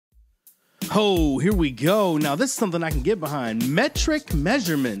Oh, here we go. Now, this is something I can get behind. Metric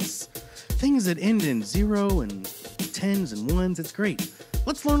measurements. Things that end in 0 and 10s and 1s. It's great.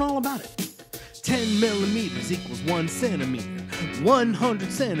 Let's learn all about it. 10 millimeters equals 1 centimeter. 100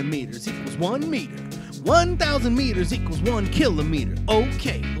 centimeters equals 1 meter. 1,000 meters equals 1 kilometer.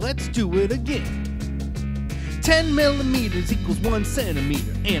 Okay, let's do it again. 10 millimeters equals 1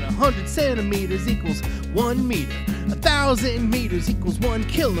 centimeter, and 100 centimeters equals 1 meter. 1,000 meters equals 1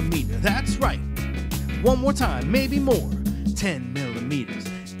 kilometer. That's right. One more time, maybe more. 10 millimeters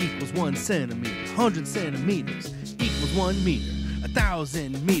equals 1 centimeter. 100 centimeters equals 1 meter.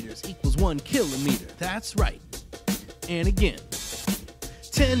 1,000 meters equals 1 kilometer. That's right. And again.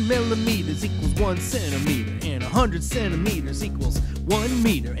 10 millimeters equals 1 centimeter, and 100 centimeters equals 1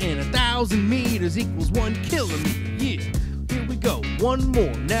 meter, and 1,000 meters equals 1 kilometer. Yeah, here we go. One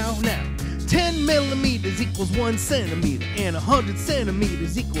more. Now. 10 millimeters equals 1 centimeter, and 100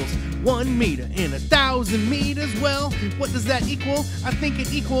 centimeters equals 1 meter, and 1,000 meters, well, what does that equal? I think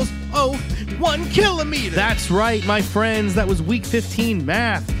it equals, 1 kilometer. That's right, my friends. That was week 15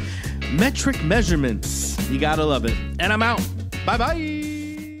 math. Metric measurements. You gotta love it. And I'm out. Bye-bye.